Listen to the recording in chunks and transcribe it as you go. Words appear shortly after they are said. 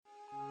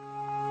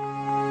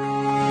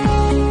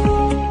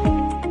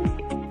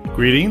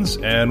Greetings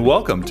and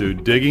welcome to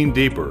Digging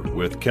Deeper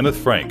with Kenneth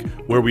Frank,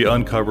 where we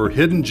uncover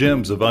hidden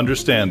gems of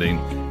understanding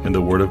in the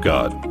Word of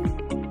God.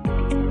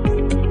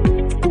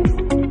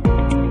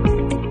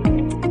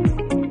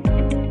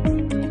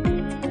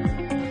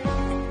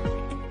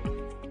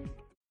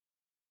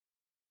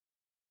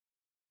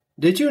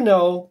 Did you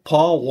know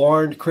Paul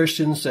warned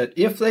Christians that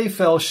if they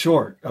fell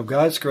short of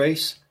God's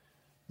grace,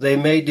 they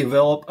may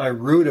develop a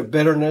root of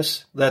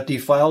bitterness that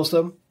defiles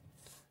them?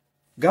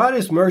 God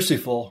is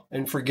merciful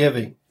and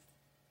forgiving.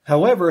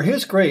 However,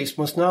 His grace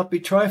must not be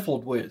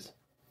trifled with.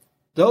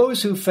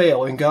 Those who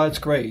fail in God's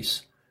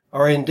grace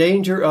are in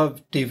danger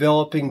of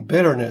developing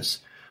bitterness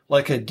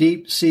like a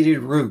deep-seated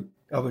root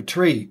of a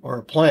tree or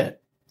a plant.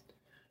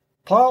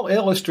 Paul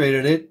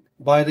illustrated it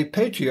by the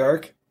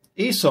patriarch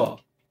Esau.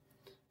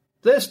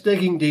 This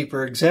Digging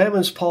Deeper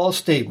examines Paul's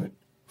statement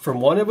from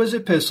one of his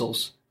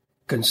epistles,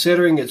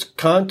 considering its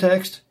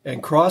context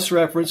and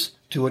cross-reference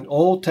to an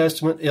Old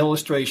Testament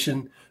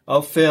illustration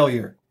of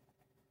failure.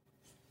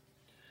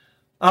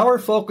 Our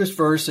focus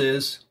verse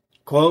is,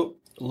 quote,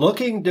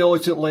 "Looking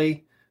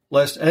diligently,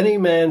 lest any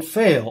man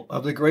fail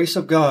of the grace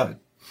of God,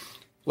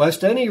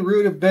 lest any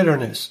root of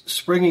bitterness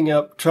springing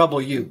up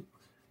trouble you,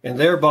 and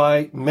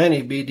thereby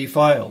many be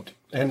defiled."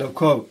 End of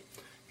quote.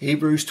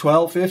 Hebrews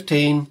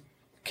 12:15,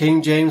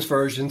 King James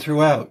Version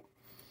throughout.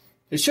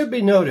 It should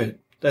be noted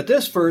that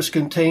this verse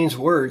contains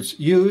words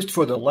used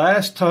for the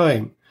last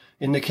time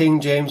in the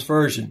King James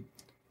Version: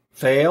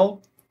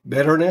 fail,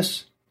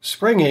 bitterness,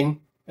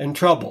 springing, and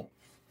trouble.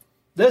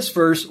 This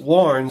verse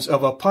warns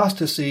of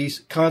apostasy's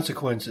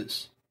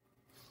consequences.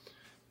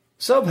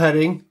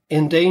 Subheading: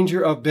 In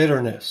danger of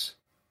bitterness.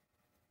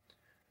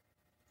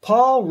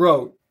 Paul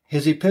wrote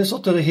his epistle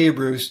to the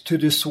Hebrews to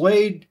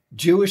dissuade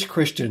Jewish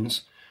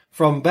Christians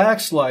from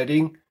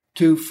backsliding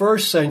to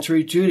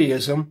first-century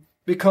Judaism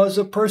because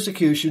of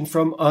persecution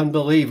from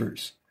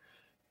unbelievers.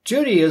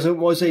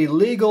 Judaism was a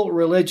legal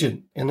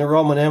religion in the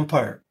Roman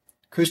Empire.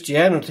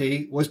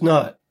 Christianity was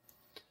not.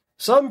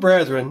 Some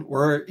brethren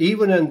were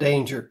even in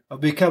danger of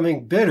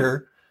becoming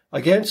bitter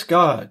against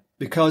God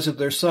because of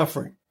their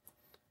suffering.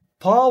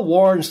 Paul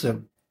warns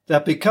them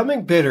that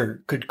becoming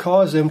bitter could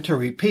cause them to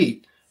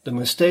repeat the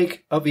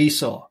mistake of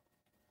Esau.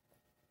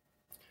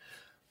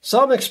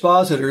 Some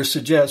expositors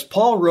suggest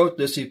Paul wrote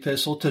this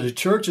epistle to the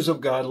churches of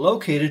God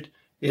located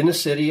in the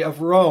city of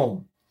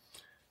Rome.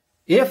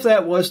 If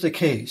that was the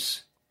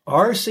case,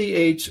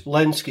 R.C.H.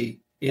 Lenski,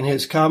 in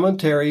his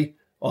commentary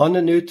on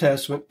the New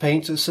Testament,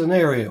 paints a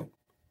scenario.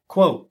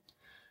 Quote,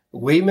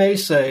 "We may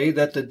say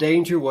that the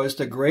danger was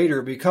the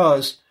greater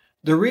because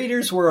the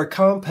readers were a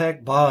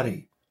compact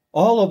body,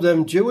 all of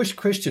them Jewish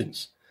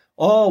Christians,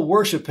 all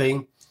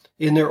worshiping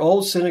in their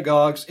old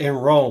synagogues in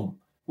Rome,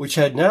 which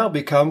had now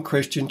become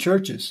Christian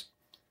churches.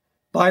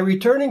 By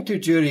returning to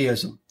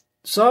Judaism,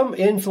 some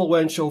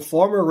influential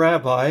former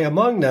rabbi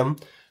among them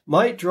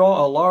might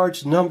draw a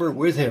large number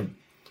with him.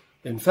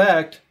 In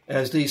fact,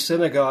 as these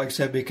synagogues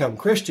had become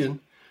Christian,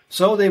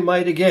 so they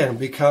might again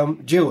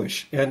become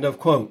Jewish." End of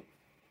quote.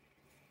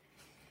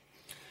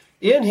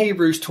 In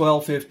Hebrews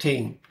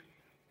 12:15,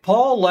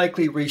 Paul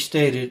likely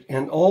restated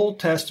an Old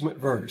Testament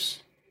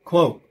verse,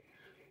 quote,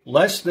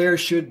 "Lest there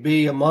should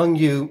be among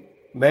you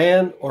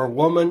man or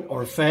woman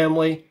or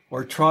family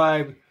or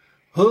tribe,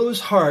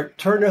 whose heart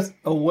turneth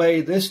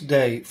away this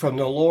day from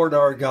the Lord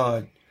our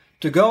God,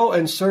 to go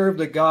and serve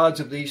the gods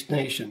of these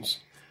nations,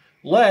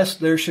 lest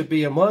there should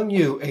be among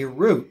you a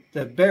root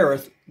that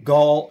beareth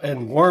gall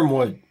and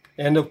wormwood."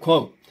 End of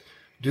quote.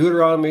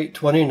 Deuteronomy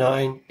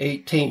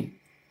 29:18.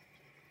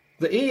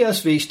 The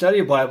ESV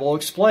Study Bible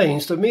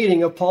explains the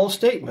meaning of Paul's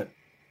statement.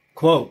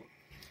 Quote,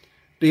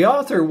 "The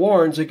author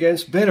warns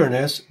against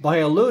bitterness by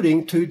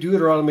alluding to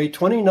Deuteronomy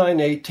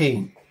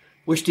 29:18,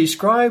 which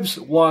describes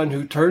one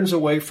who turns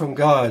away from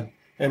God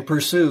and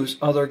pursues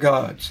other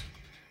gods.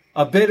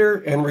 A bitter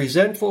and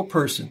resentful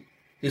person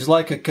is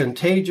like a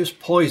contagious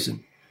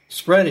poison,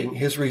 spreading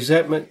his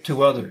resentment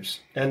to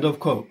others." End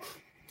of quote.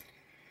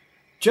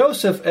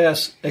 Joseph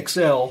S.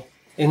 Excel,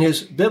 in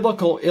his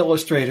Biblical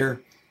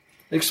Illustrator,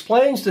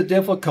 explains the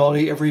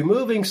difficulty of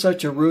removing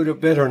such a root of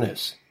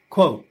bitterness.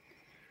 Quote,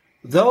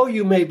 "Though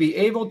you may be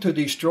able to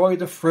destroy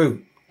the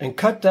fruit and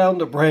cut down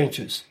the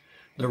branches,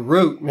 the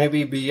root may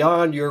be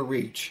beyond your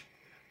reach.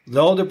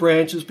 Though the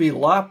branches be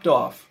lopped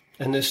off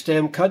and the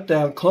stem cut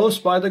down close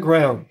by the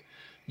ground,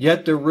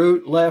 yet the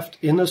root left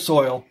in the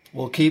soil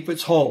will keep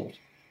its hold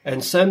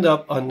and send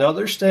up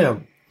another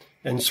stem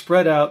and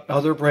spread out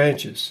other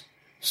branches.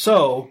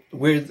 So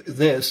with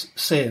this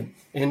sin."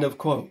 End of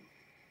quote.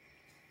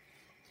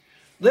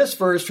 This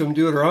verse from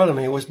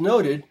Deuteronomy was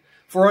noted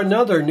for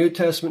another New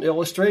Testament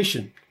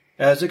illustration,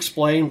 as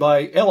explained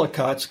by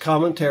Ellicott's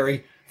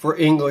commentary for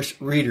English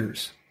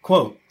readers.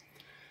 Quote,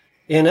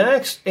 "In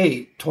Acts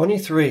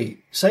 8:23,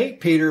 St.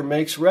 Peter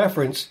makes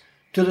reference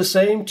to the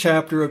same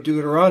chapter of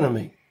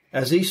Deuteronomy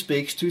as he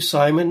speaks to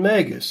Simon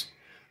Magus,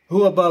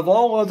 who above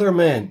all other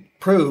men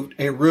proved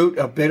a root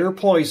of bitter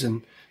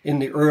poison in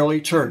the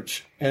early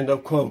church." End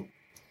of quote.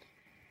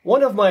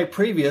 One of my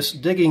previous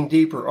Digging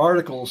Deeper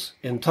articles,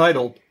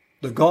 entitled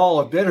 "The Gall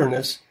of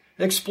Bitterness,"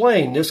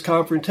 explain this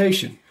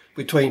confrontation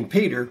between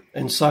Peter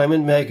and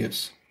Simon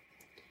Magus.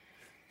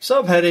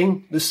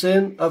 Subheading: The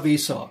Sin of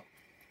Esau.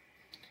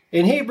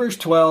 In Hebrews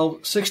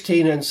 12,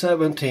 16, and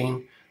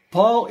 17,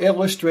 Paul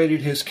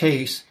illustrated his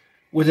case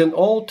with an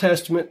Old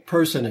Testament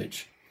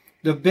personage,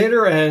 the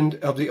bitter end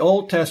of the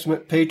Old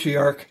Testament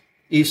patriarch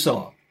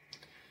Esau.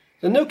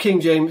 The New King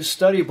James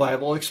Study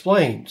Bible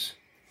explains,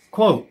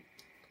 quote,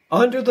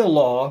 "Under the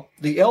law,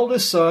 the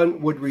eldest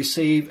son would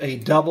receive a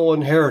double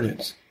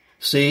inheritance.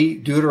 See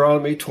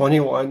Deuteronomy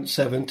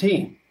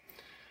 21:17.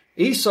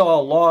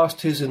 Esau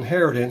lost his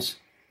inheritance,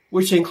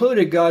 which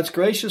included God's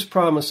gracious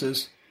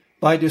promises,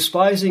 by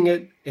despising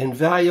it and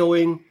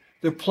valuing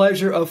the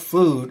pleasure of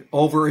food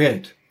over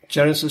it."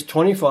 Genesis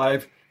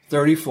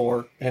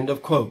 25:34, end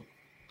of quote.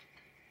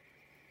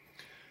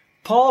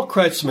 Paul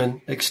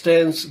Kretzmann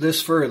extends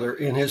this further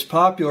in his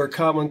popular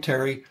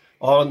commentary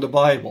on the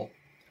Bible.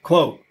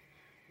 Quote,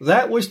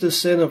 "That was the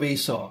sin of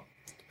Esau,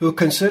 who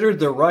considered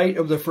the right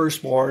of the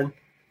firstborn,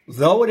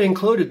 though it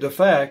included the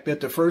fact that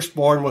the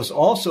firstborn was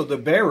also the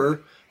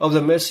bearer of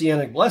the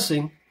messianic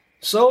blessing,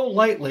 so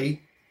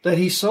lightly that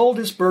he sold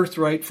his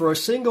birthright for a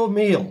single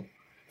meal,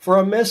 for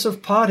a mess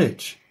of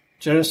pottage."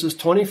 Genesis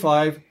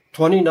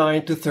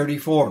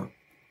 25:29-34.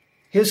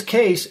 His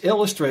case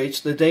illustrates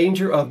the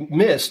danger of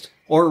missed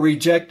or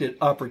rejected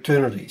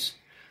opportunities.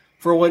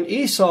 For when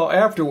Esau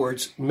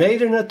afterwards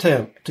made an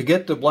attempt to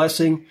get the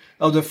blessing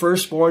of the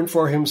firstborn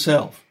for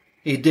himself,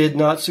 he did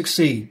not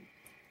succeed.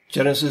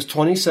 Genesis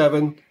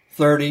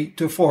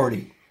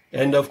 27:30-40,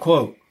 end of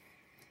quote.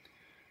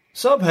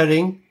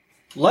 Subheading: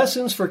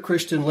 Lessons for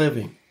Christian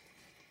Living.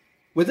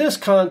 With this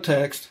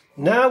context,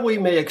 now we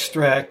may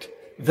extract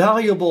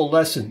valuable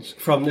lessons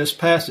from this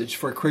passage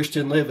for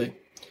Christian living.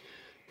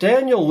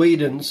 Daniel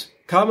Whedon's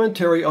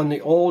commentary on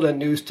the Old and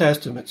New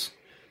Testaments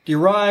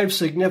derives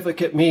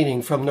significant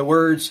meaning from the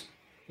words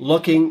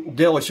 "looking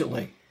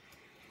diligently."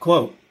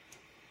 Quote,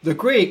 "The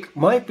Greek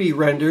might be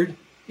rendered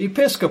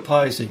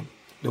episcopizing,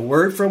 the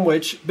word from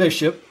which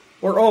bishop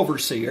or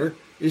overseer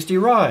is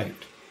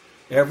derived.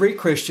 Every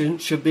Christian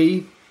should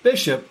be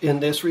bishop in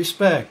this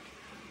respect,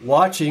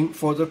 watching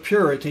for the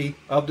purity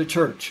of the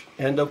church."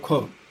 End of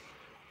quote.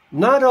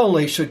 Not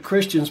only should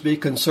Christians be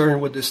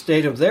concerned with the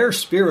state of their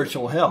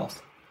spiritual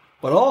health,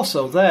 but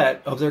also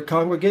that of their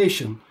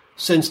congregation,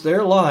 since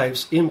their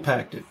lives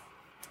impact it.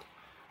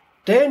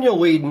 Daniel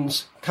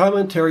Whedon's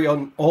commentary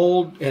on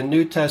Old and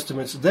New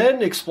Testaments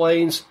then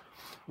explains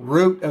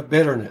root of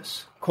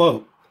bitterness.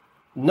 Quote,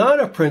 "Not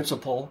a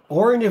principle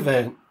or an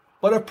event,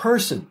 but a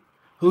person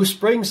who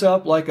springs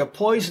up like a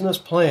poisonous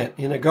plant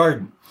in a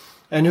garden,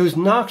 and whose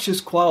noxious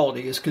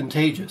quality is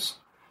contagious.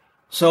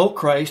 So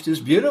Christ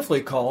is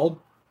beautifully called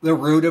the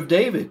root of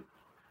David.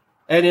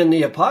 And in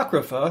the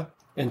Apocrypha,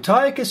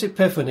 Antiochus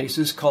Epiphanes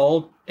is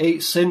called a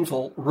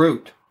sinful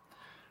root.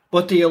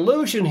 But the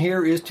allusion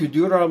here is to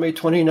Deuteronomy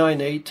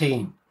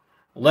 29:18,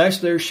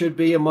 lest there should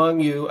be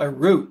among you a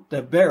root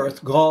that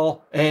beareth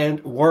gall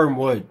and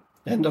wormwood."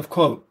 End of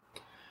quote.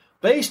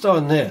 Based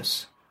on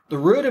this, the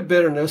root of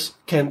bitterness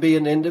can be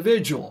an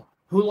individual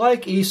who,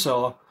 like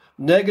Esau,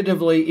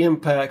 negatively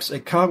impacts a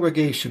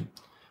congregation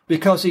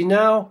because he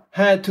now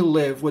had to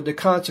live with the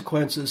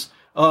consequences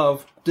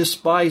of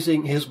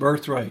despising his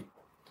birthright.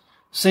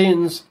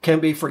 Sins can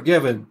be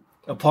forgiven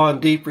upon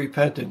deep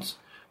repentance,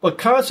 but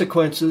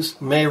consequences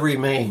may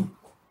remain.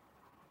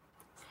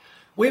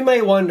 We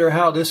may wonder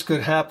how this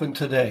could happen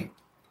today.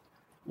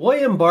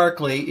 William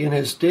Barclay, in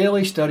his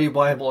Daily Study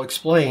Bible,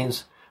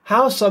 explains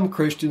how some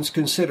Christians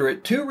consider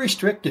it too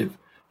restrictive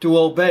to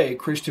obey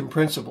Christian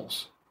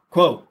principles.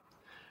 Quote,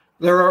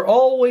 "There are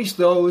always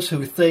those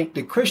who think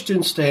the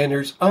Christian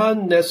standards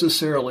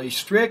unnecessarily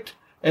strict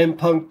and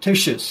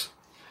punctilious.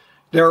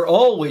 There are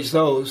always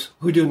those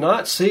who do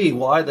not see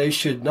why they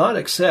should not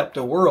accept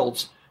the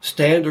world's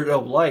standard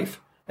of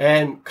life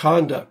and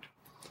conduct.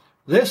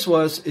 This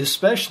was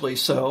especially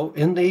so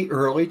in the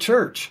early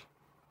church.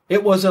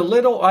 It was a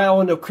little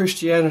island of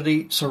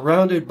Christianity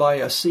surrounded by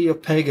a sea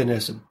of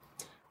paganism.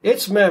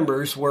 Its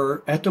members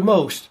were, at the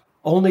most,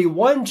 only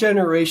one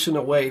generation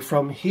away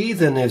from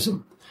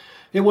heathenism.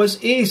 It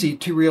was easy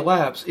to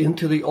relapse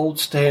into the old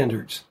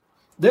standards.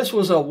 This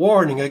was a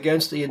warning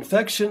against the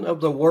infection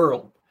of the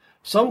world,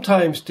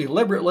 sometimes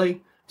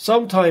deliberately,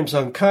 sometimes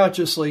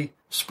unconsciously,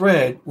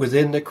 spread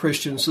within the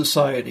Christian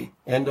society."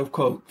 End of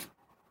quote.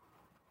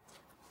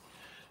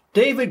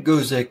 David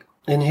Guzik,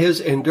 in his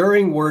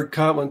Enduring Word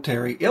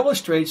commentary,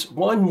 illustrates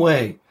one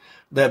way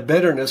that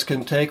bitterness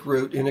can take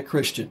root in a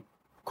Christian.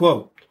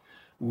 Quote,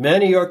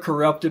 "Many are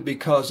corrupted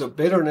because of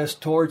bitterness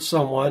towards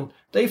someone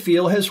they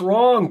feel has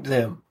wronged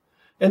them,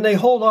 and they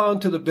hold on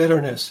to the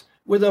bitterness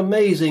with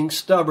amazing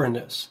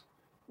stubbornness.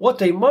 What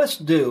they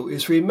must do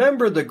is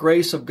remember the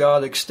grace of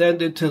God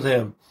extended to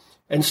them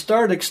and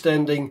start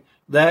extending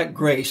that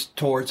grace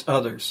towards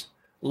others,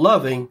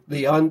 loving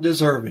the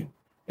undeserving."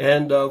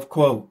 End of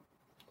quote.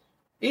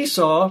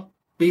 Esau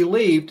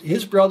believed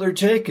his brother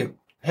Jacob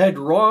had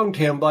wronged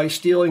him by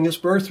stealing his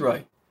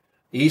birthright.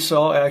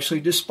 Esau actually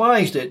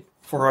despised it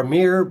for a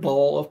mere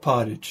bowl of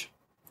pottage.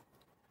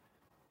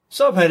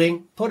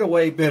 Subheading, Put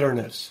Away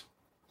Bitterness.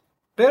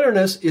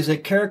 Bitterness is a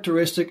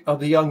characteristic of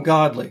the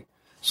ungodly,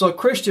 so a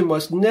Christian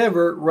must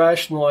never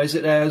rationalize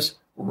it as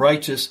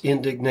righteous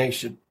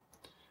indignation.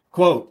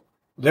 Quote,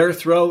 Their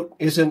throat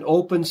is an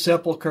open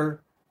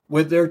sepulchre.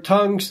 With their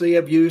tongues they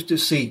have used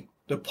deceit.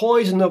 The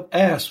poison of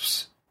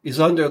asps is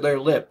under their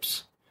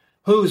lips,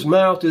 whose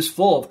mouth is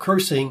full of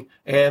cursing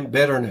and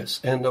bitterness.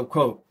 End of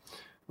quote.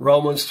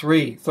 Romans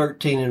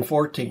 3:13 and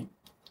 14.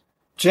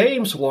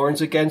 James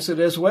warns against it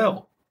as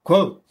well.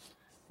 Quote,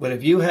 But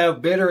if you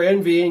have bitter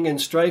envying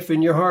and strife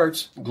in your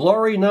hearts,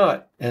 glory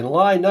not, and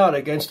lie not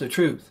against the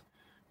truth.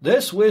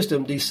 This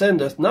wisdom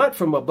descendeth not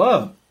from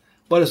above,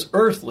 but is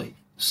earthly,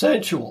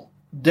 sensual,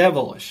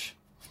 devilish.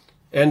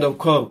 End of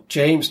quote.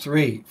 James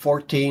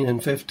 3:14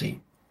 and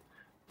 15.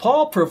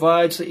 Paul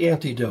provides the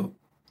antidote.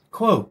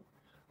 Quote,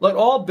 Let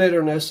all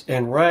bitterness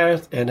and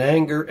wrath and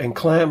anger and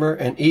clamor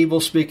and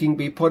evil speaking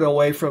be put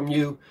away from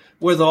you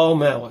with all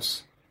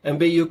malice, and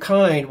be you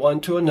kind one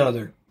to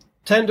another,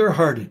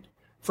 tender-hearted,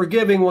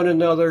 forgiving one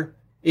another,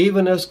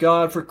 even as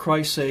God for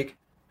Christ's sake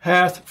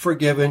hath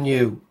forgiven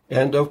you.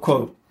 End of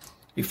quote.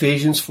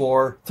 Ephesians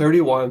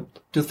 4:31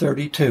 to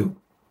 32.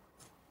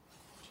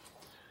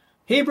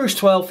 Hebrews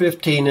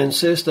 12:15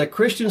 insists that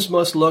Christians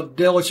must look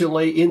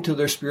diligently into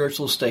their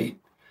spiritual state,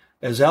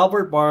 as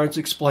Albert Barnes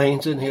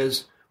explains in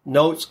his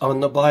Notes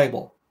on the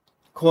Bible.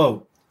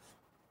 Quote,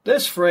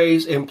 This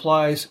phrase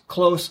implies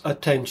close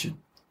attention.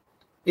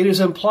 It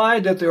is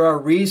implied that there are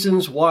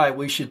reasons why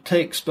we should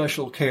take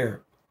special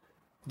care.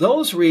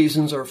 Those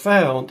reasons are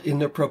found in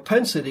the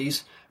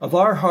propensities of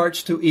our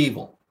hearts to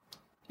evil,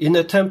 in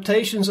the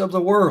temptations of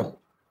the world,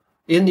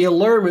 in the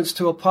allurements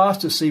to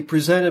apostasy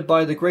presented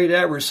by the great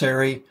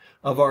adversary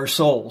of our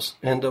souls.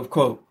 End of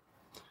quote.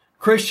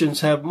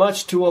 Christians have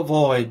much to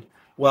avoid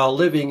while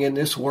living in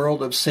this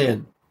world of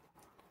sin.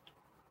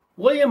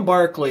 William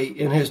Barclay,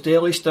 in his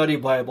Daily Study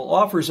Bible,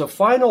 offers a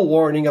final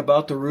warning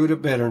about the root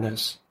of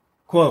bitterness.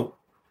 Quote,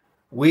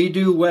 We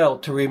do well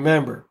to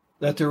remember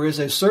that there is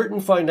a certain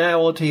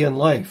finality in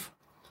life.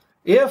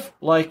 If,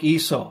 like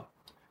Esau,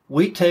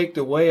 we take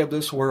the way of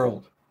this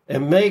world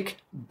and make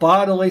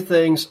bodily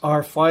things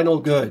our final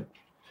good,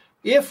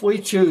 if we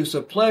choose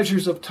the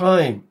pleasures of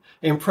time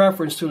in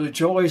preference to the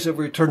joys of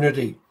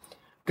eternity,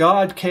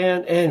 God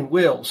can and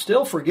will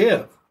still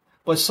forgive,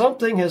 but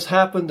something has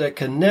happened that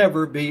can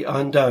never be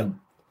undone.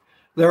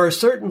 There are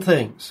certain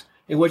things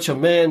in which a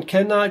man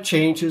cannot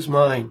change his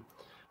mind,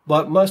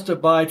 but must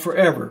abide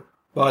forever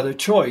by the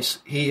choice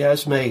he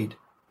has made.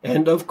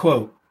 End of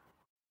quote.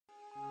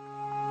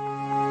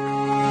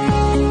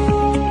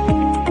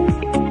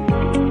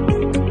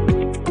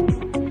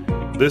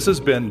 This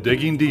has been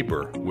Digging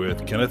Deeper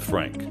with Kenneth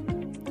Frank.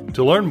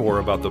 To learn more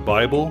about the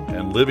Bible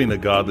and living a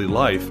godly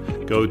life,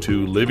 go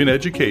to Living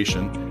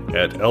Education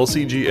at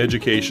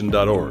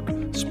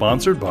lcgeducation.org,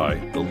 sponsored by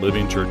the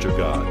Living Church of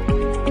God.